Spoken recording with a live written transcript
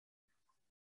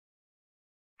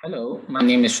Hello, my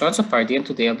name is Shaun, and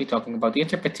today I'll be talking about the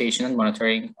interpretation and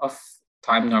monitoring of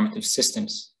time normative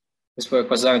systems. This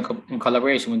work was done in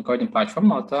collaboration with Gordon Patch from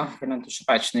Malta, Fernando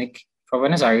Schapachnik from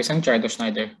Buenos Aires, and Gerardo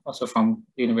Schneider, also from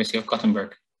the University of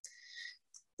Gothenburg.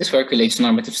 This work relates to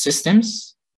normative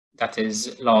systems, that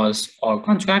is, laws or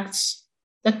contracts,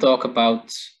 that talk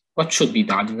about what should be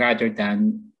done rather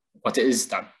than what is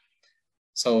done.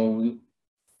 So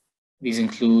these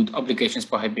include obligations,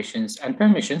 prohibitions, and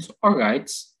permissions or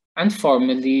rights. And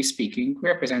formally speaking, we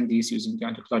represent these using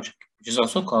Deontic logic, which is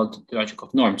also called the logic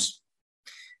of norms.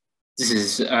 This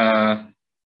is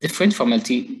different from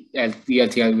the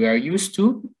LTL we are used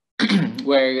to,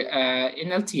 where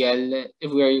in LTL,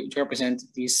 if we were to represent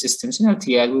these systems in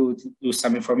LTL, we would lose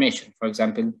some information. For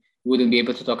example, we wouldn't be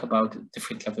able to talk about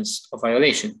different levels of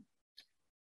violation.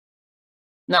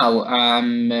 Now,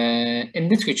 in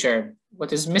literature,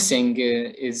 what is missing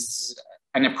is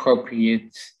an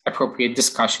appropriate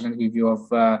discussion and review of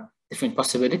different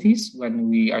possibilities when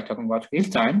we are talking about real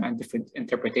time and different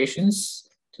interpretations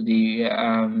to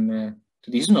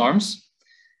these norms,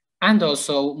 and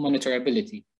also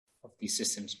monitorability of these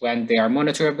systems, when they are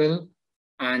monitorable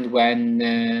and when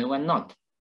not.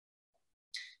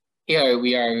 Here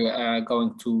we are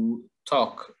going to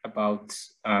talk about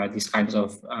these kinds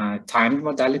of timed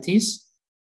modalities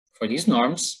for these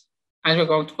norms, and we're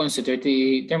going to consider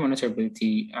their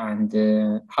monitorability and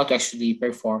how to actually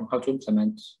perform, how to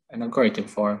implement an algorithm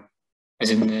for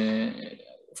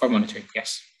monitoring.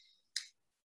 Yes.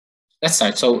 Let's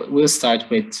start. So we'll start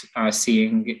with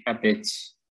seeing a bit,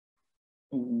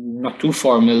 not too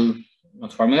formal,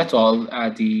 not formal at all,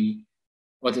 what the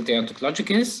Deontic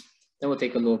logic is. Then we'll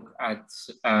take a look at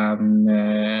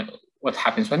what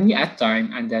happens when we add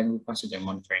time, and then we'll consider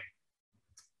monitoring.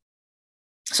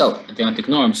 So the Deontic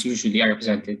norms usually are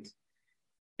represented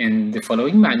in the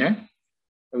following manner.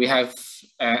 We have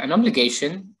an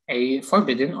obligation, a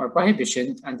forbidden or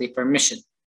prohibition, and a permission.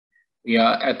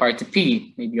 A party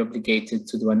P may be obligated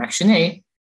to do an action A,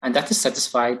 and that is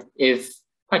satisfied if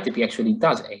party P actually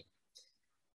does A.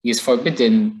 He is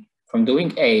forbidden from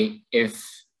doing A if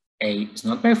A is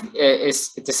not it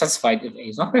is satisfied if A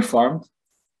is not performed,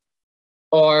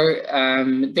 or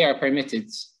they are permitted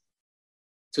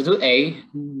to do A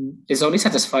is only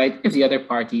satisfied if the other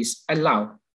parties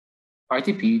allow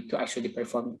party P to actually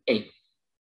perform A.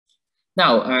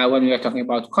 Now, when we are talking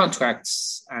about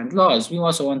contracts and laws, we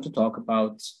also want to talk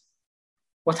about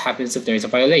what happens if there is a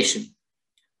violation.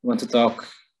 We want to talk,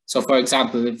 so for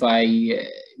example, if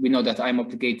we know that I'm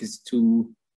obligated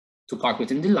to park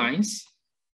within the lines,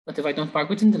 but if I don't park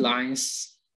within the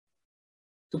lines,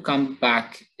 to come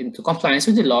back into compliance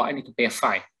with the law, I need to pay a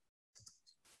fine.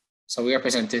 So we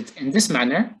represent it in this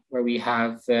manner, where we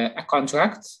have a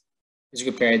contract is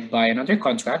repaired by another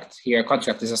contract. Here, a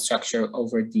contract is a structure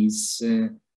over these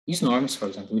norms, for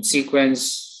example, with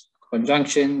sequence,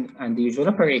 conjunction, and the usual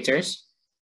operators.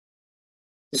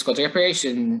 This called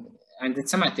reparation, and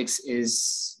its semantics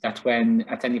is that when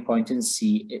at any point in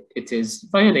C it is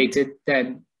violated,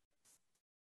 then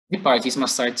the parties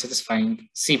must start satisfying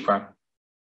C prime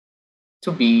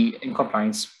to be in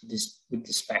compliance with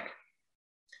this spec.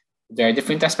 There are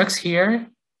different aspects here,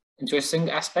 interesting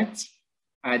aspects.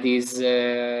 These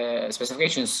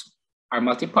specifications are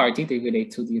multi-party. They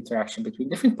relate to the interaction between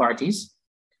different parties.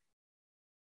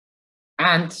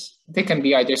 And they can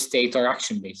be either state or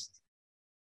action-based,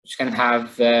 which can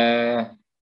have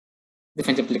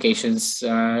different implications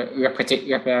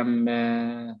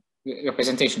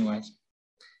representation-wise.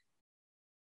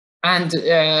 And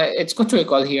it's good to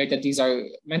recall here that these are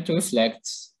meant to reflect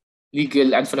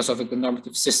legal and philosophical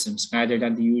normative systems rather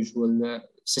than the usual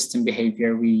system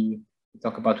behavior we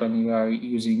talk about when we are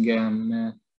using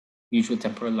usual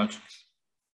temporal logic.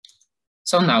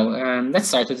 So now let's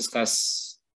start to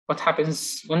discuss what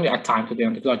happens when we add time to the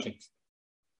Deontic logic.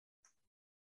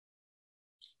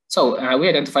 So we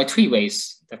identify three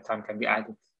ways that time can be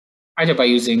added, either by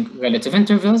using relative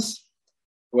intervals,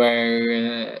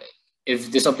 where if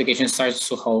this obligation starts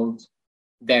to hold,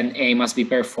 then A must be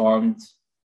performed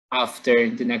after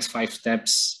the next 5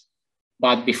 steps,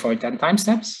 but before 10 time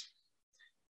steps.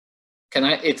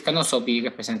 It can also be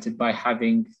represented by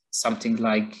having something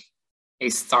like a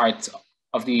start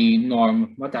of the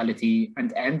norm modality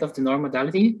and end of the norm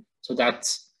modality, so that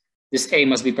this A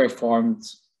must be performed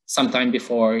sometime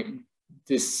before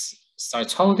this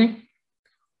starts holding,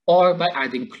 or by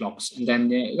adding clocks and then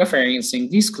referencing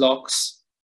these clocks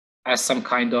as some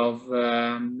kind of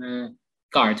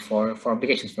guard for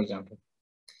obligations, for example.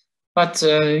 But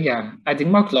yeah, adding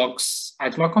more clocks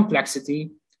adds more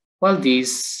complexity, while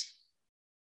these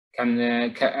can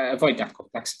avoid that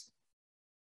complexity.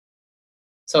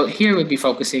 So here we'll be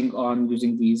focusing on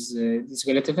using these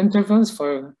relative intervals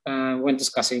for when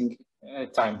discussing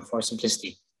time for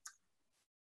simplicity.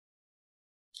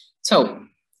 So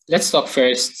let's talk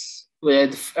first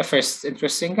with a first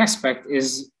interesting aspect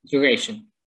is duration.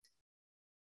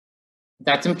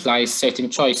 That implies certain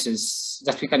choices,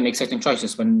 that we can make certain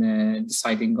choices when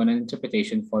deciding on an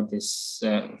interpretation for this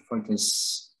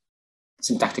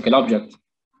syntactical object.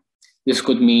 This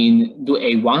could mean do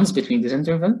a once between this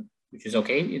interval, which is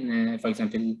okay in, for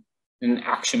example, in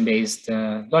action-based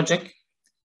logic.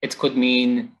 It could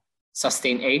mean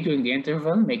sustain A during the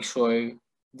interval, make sure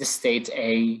the state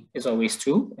A is always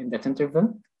true in that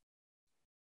interval.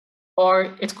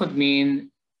 Or it could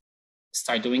mean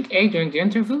start doing A during the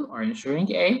interval or ensuring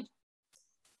A,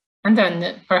 and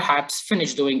then perhaps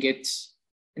finish doing it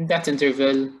in that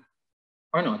interval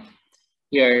or not.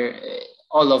 Here,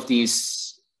 all of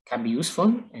these can be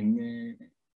useful in,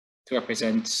 to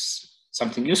represent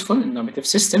something useful in normative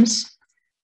systems.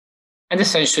 And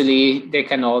essentially, they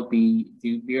can all be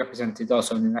represented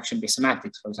also in action-based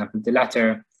semantics. For example, the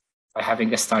latter by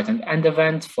having a start and end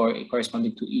event for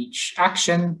corresponding to each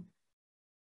action.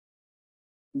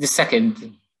 The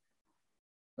second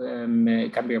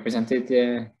can be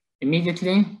represented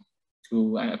immediately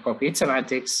to appropriate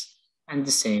semantics, and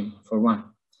the same for one.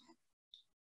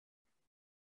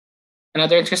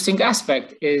 Another interesting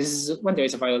aspect is when there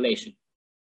is a violation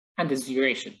and its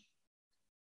duration.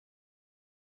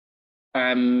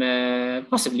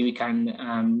 Possibly we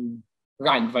can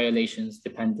rank violations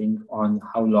depending on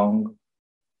how long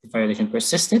the violation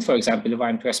persisted. For example, if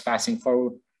I'm trespassing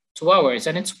for 2 hours,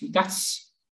 and that's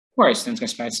worse than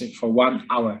trespassing for 1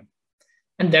 hour.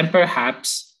 And then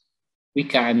perhaps we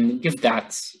can give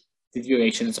that the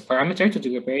duration as a parameter to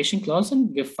the reparation clause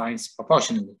and give fines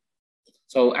proportionally.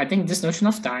 So I think this notion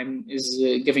of time is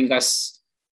giving us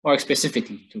more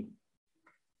expressivity too,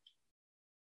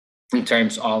 in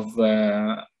terms of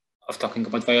talking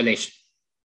about violation.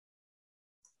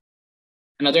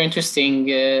 Another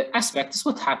interesting aspect is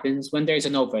what happens when there is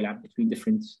an overlap between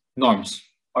different norms,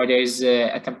 or there is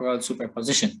a temporal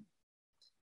superposition.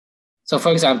 So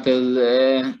for example,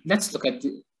 let's look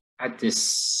at this.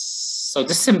 So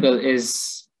this symbol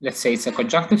is, let's say it's a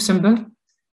conjunctive symbol.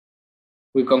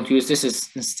 We're going to use this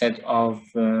instead of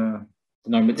the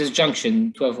normal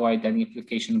disjunction to avoid any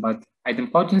implication about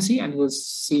idempotency, and we'll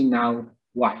see now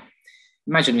why.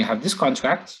 Imagine we have this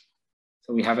contract.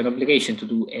 So we have an obligation to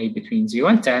do A between 0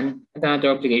 and 10, and another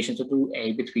obligation to do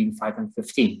A between 5 and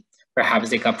 15. Perhaps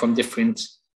they come from different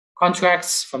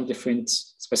contracts, from different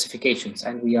specifications,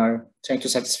 and we are trying to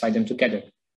satisfy them together.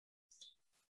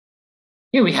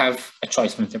 Here we have a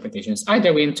choice of interpretations.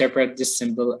 Either we interpret this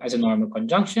symbol as a normal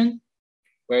conjunction,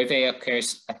 where if A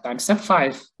occurs at time step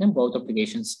 5, then both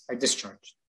obligations are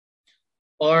discharged.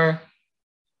 Or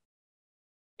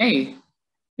A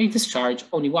may discharge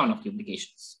only one of the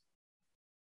obligations,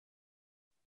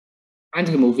 and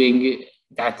removing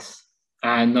that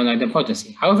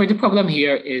non-idempotency. However, the problem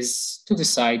here is to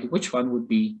decide which one would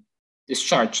be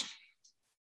discharged.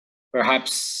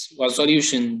 Perhaps one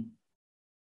solution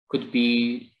could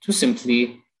be to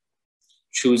simply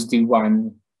choose the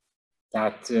one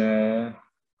that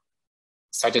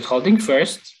started holding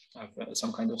first, have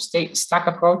some kind of stack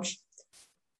approach,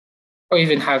 or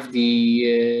even have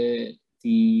the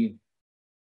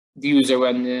user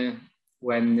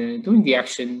when doing the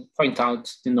action point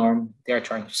out the norm they are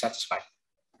trying to satisfy.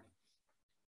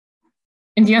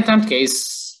 In the attempt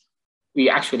case, we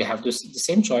actually have the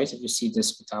same choice if you see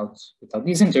this without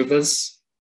these intervals,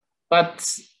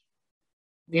 but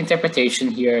the interpretation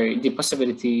here, the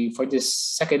possibility for this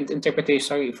second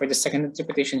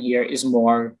interpretation, here is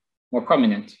more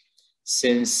prominent,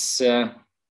 since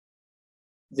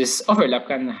this overlap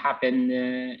can happen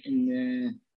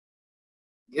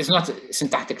is not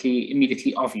syntactically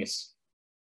immediately obvious.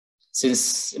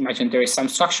 Since imagine there is some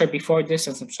structure before this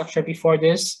and some structure before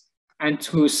this, and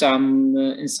to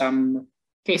in some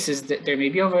cases there may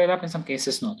be overlap, in some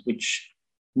cases not, which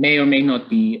may or may not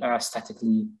be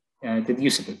statically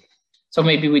deducible. So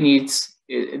maybe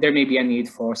there may be a need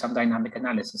for some dynamic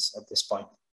analysis at this point,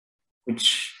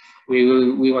 which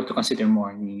we want to consider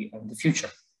more in the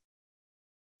future.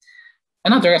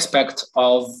 Another aspect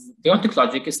of deontic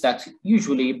logic is that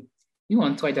usually you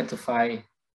want to identify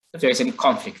if there is any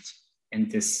conflict in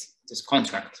this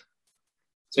contract.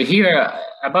 So here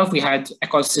above we had a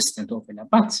consistent overlap,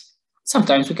 but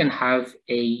sometimes we can have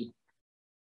a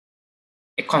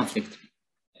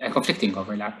conflicting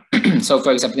overlap. So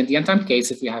for example, in the untimed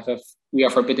case, if we are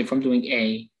forbidden from doing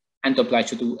A and obliged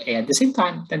to do A at the same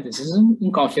time, then this is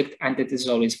in conflict and it is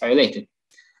always violated.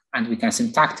 And we can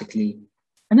syntactically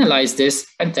analyze this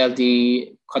and tell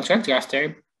the contract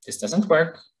drafter, this doesn't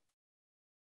work,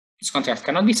 this contract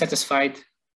cannot be satisfied,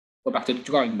 go back to the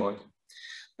drawing board.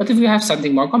 But if you have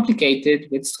something more complicated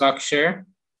with structure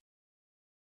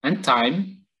and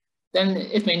time, then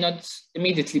it may not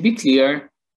immediately be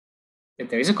clear that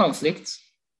there is a conflict.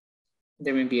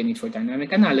 There may be a need for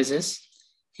dynamic analysis.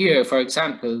 Here, for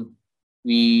example,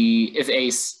 if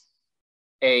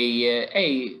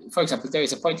for example, there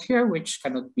is a point here which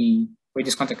cannot be, where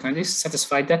this contract cannot be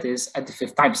satisfied, that is at the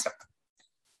 5th time step.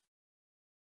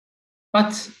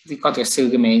 But the contract still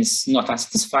remains not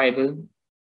unsatisfiable,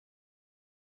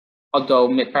 although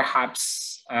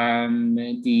perhaps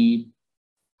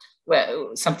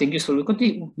something useful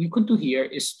we could do here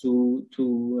is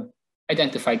to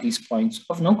identify these points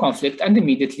of no conflict and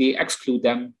immediately exclude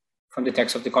them from the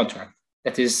text of the contract.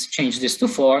 That is, change this to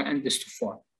 4 and this to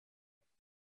 4.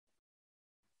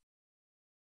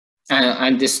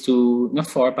 And this to not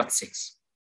 4, but 6.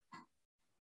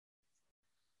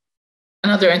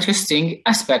 Another interesting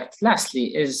aspect,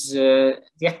 lastly, is the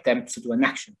attempt to do an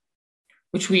action,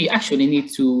 which we actually need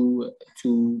to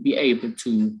be able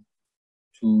to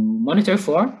monitor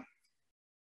for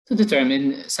to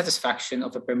determine satisfaction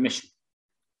of a permission.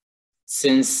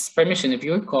 Since permission, if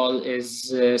you recall, is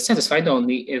satisfied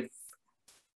only if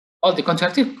all the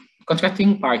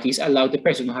contracting parties allow the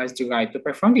person who has the right to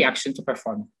perform the action to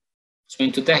perform it. So we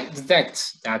need to detect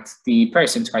that the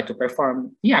person tried to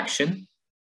perform the action,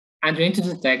 and we need to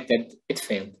detect that it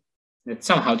failed, that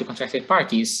somehow the contracted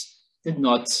parties did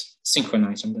not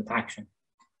synchronize on that action.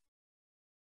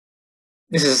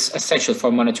 This is essential for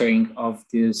monitoring of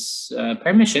this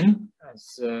permission,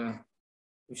 as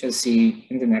we shall see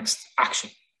in the next action.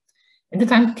 In the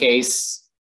time case,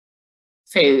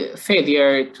 the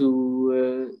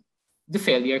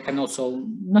failure can also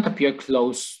not appear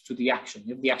close to the action.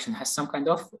 If the action has some kind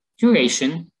of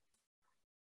duration,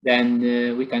 then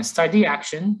we can start the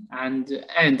action and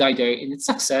end either in its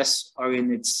success or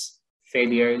in its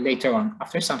failure later on,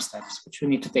 after some steps, which we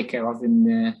need to take care of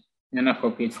in an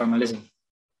appropriate formalism.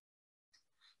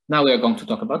 Now we are going to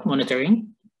talk about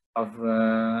monitoring of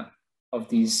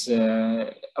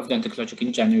Deontic logic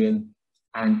in general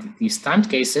and these timed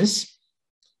cases.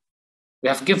 We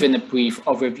have given a brief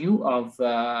overview of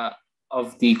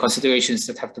the considerations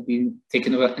that have to be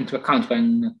taken into account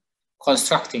when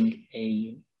constructing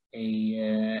a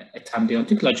timed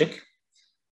Deontic logic.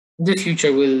 In the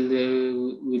future,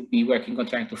 we'll be working on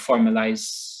trying to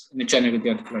formalize in a general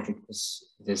Deontic logic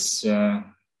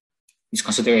these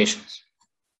considerations.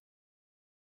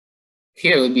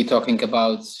 Here we'll be talking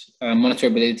about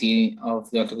monitorability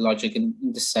of Deontic logic in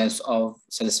the sense of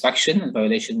satisfaction and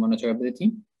violation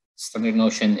monitorability, standard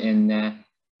notion in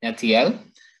LTL,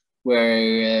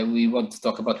 where we want to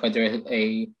talk about whether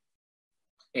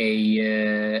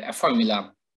a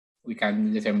formula we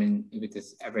can determine if it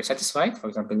is ever satisfied. For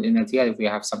example, in LTL, if we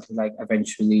have something like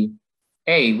eventually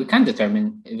A, we can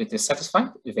determine if it is satisfied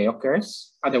if A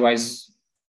occurs. Otherwise,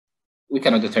 we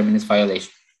cannot determine its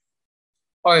violation.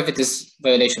 Or if it is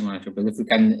violation monitorable, if we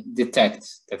can detect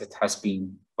that it has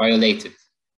been violated.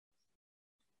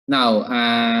 Now,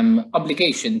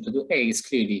 obligation to do A is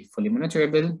clearly fully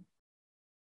monitorable.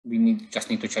 We just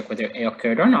need to check whether A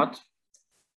occurred or not.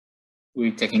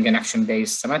 We're taking an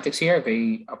action-based semantics here. If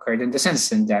A occurred in the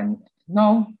sense, and then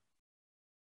no.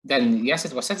 Then yes,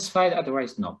 it was satisfied,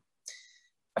 otherwise no.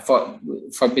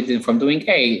 Forbidden from doing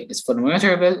A is fully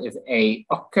monitorable. If A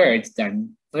occurred,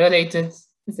 then violated.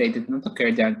 If A did not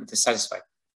occur, then it is satisfied.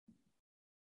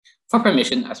 For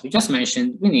permission, as we just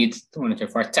mentioned, we need to monitor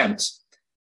for attempts.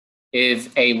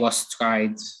 If A was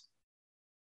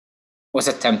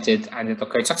attempted and it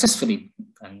occurred successfully,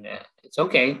 then it's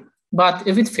okay. But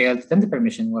if it failed, then the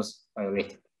permission was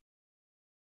violated.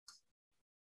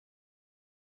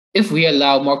 If we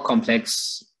allow more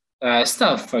complex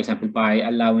stuff, for example, by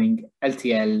allowing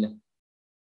LTL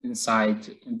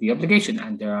inside the obligation,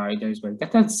 and there is where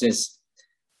that exists,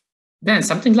 then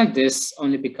something like this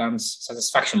only becomes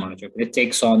satisfaction monitorable. It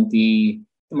takes on the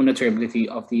monitorability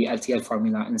of the LTL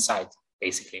formula inside,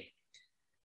 basically.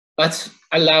 But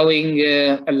allowing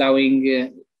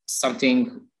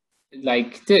something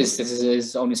like this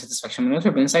is only satisfaction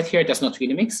monitorable inside here does not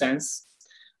really make sense.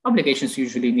 Obligations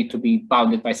usually need to be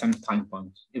bounded by some time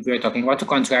point. If we're talking about a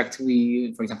contract, for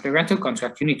example, a rental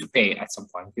contract, you need to pay at some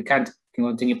point. You can't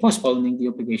continue postponing the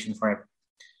obligation forever.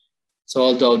 So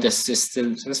although this is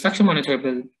still satisfaction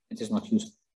monitorable, it is not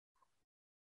useful.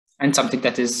 And something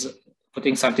that is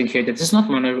putting something here that is not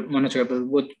monitorable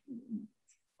would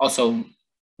also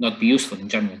not be useful in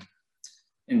general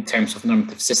in terms of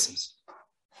normative systems.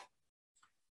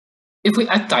 If we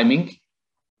add timing,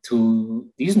 to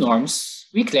these norms,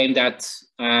 we claim that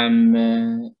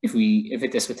if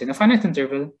it is within a finite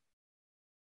interval,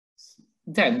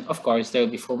 then of course there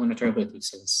will be full monitorability,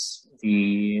 since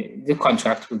the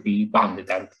contract will be bounded,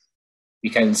 and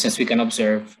since we can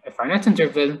observe a finite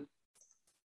interval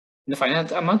in a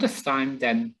finite amount of time,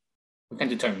 then we can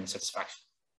determine satisfaction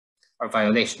or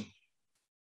violation.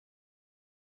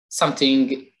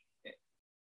 Something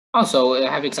also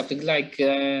having something like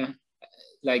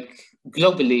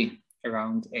globally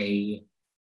around a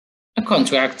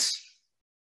contract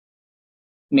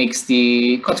makes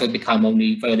the contract become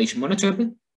only violation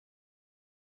monitorable,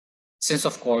 since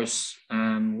of course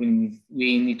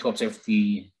we need to observe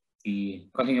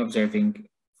continue observing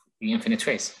the infinite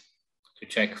trace to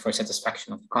check for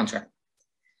satisfaction of the contract.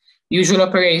 Usual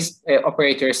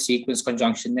operators, sequence,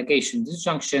 conjunction, negation,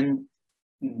 disjunction,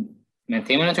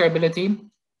 maintain monitorability,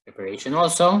 preparation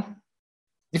also.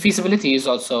 The feasibility is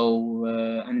also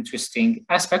an interesting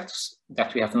aspect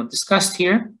that we have not discussed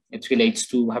here. It relates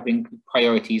to having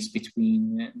priorities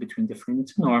between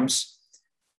different norms,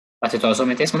 but it also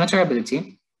maintains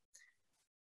monitorability.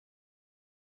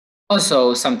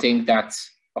 Also, something that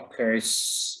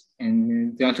occurs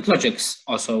in Deontic logics,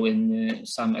 also in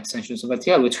some extensions of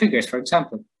LTL with triggers, for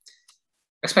example.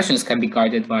 Expressions can be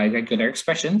guarded by regular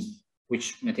expressions,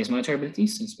 which maintains monitorability,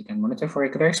 since we can monitor for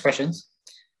regular expressions.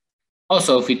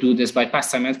 Also, if we do this by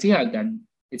pastime LTL, then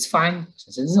it's fine,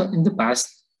 since it's in the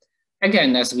past.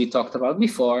 Again, as we talked about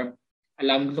before,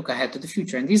 allowing look ahead to the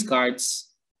future, and these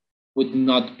guards would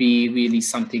not be really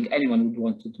something anyone would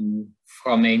want to do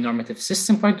from a normative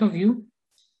system point of view,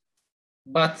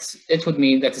 but it would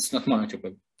mean that it's not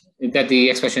monitorable, that the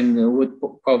expression would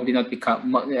probably not be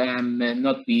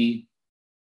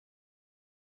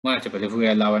monitorable if we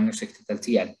allow unrestricted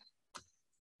LTL.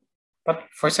 But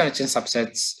for certain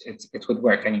subsets, it would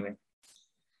work anyway.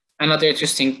 Another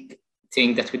interesting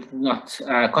thing that we did not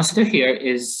consider here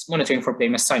is monitoring for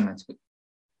blame assignment.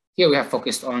 Here we have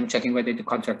focused on checking whether the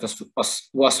contract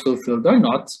was fulfilled or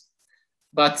not.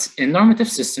 But in normative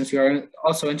systems, we are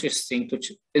also interested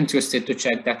to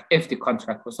check that if the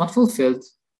contract was not fulfilled,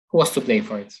 who was to blame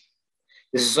for it?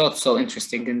 This is also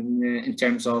interesting in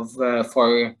terms of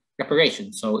for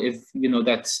reparation. So if you know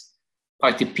that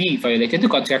party P violated the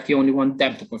contract, you only want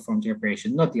them to perform the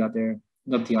reparation, not the other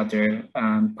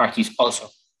parties also.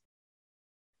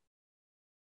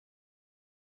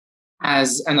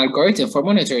 As an algorithm for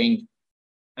monitoring,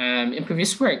 in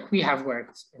previous work, we have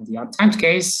worked in the untimed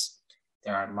case.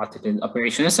 There are multiple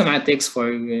operational semantics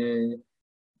for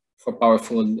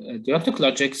powerful deontic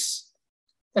logics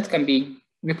that can be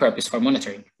repurposed for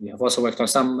monitoring. We have also worked on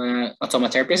some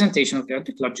automata representation of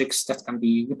deontic logics that can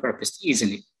be repurposed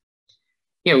easily.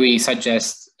 Here we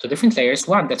suggest two different layers.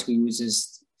 One that we use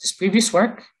is this previous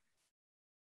work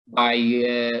by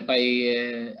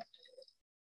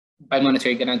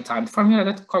monitoring an untimed formula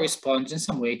that corresponds in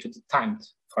some way to the timed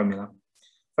formula.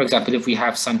 For example, if we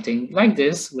have something like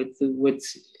this with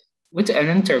an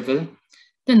interval,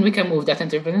 then we can move that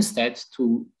interval instead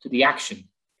to the action.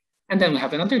 And then we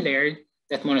have another layer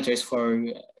that monitors for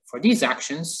these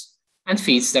actions and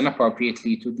feeds them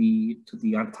appropriately to the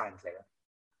untimed layer.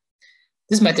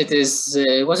 This method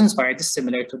was inspired, is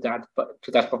similar to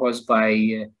that proposed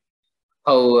by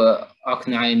Ho,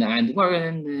 Ocknine, and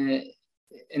Warren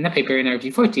in a paper in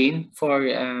RG14 for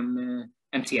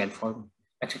MTL, for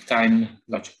metric time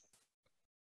logic.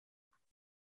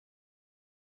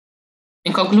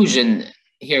 In conclusion,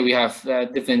 here we have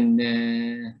given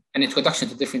an introduction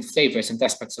to different flavors and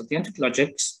aspects of deontic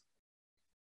logics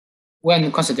when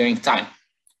considering time.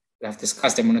 We have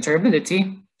discussed their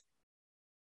monitorability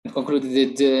and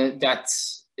concluded that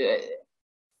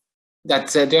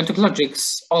deontic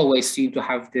logics always seem to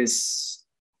have this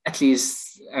at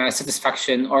least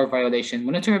satisfaction or violation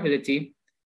monitorability.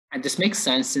 And this makes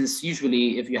sense, since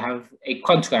usually if you have a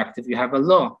contract, if you have a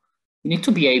law, you need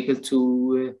to be able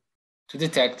to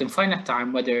detect in finite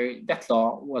time whether that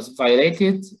law was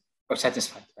violated or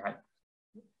satisfied, right?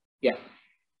 Yeah.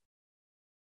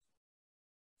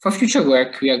 For future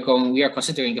work, we are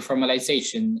considering a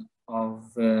formalization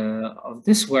of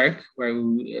this work, where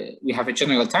we have a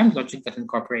general time logic that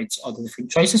incorporates all the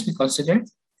different choices we considered,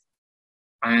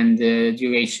 and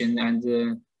duration,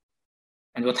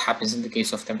 and what happens in the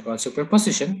case of temporal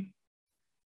superposition.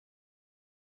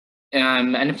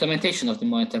 An implementation of the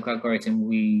monitoring algorithm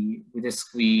we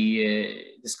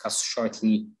discussed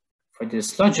shortly for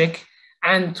this logic,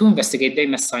 and to investigate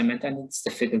blame assignment and its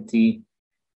difficulty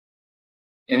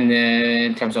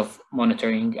in terms of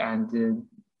monitoring and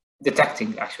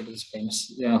detecting actually these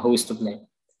blames, who is to blame.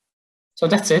 So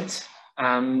that's it.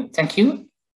 Thank you.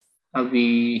 I'll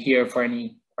be here for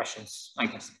any questions, I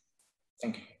guess.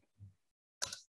 Thank you.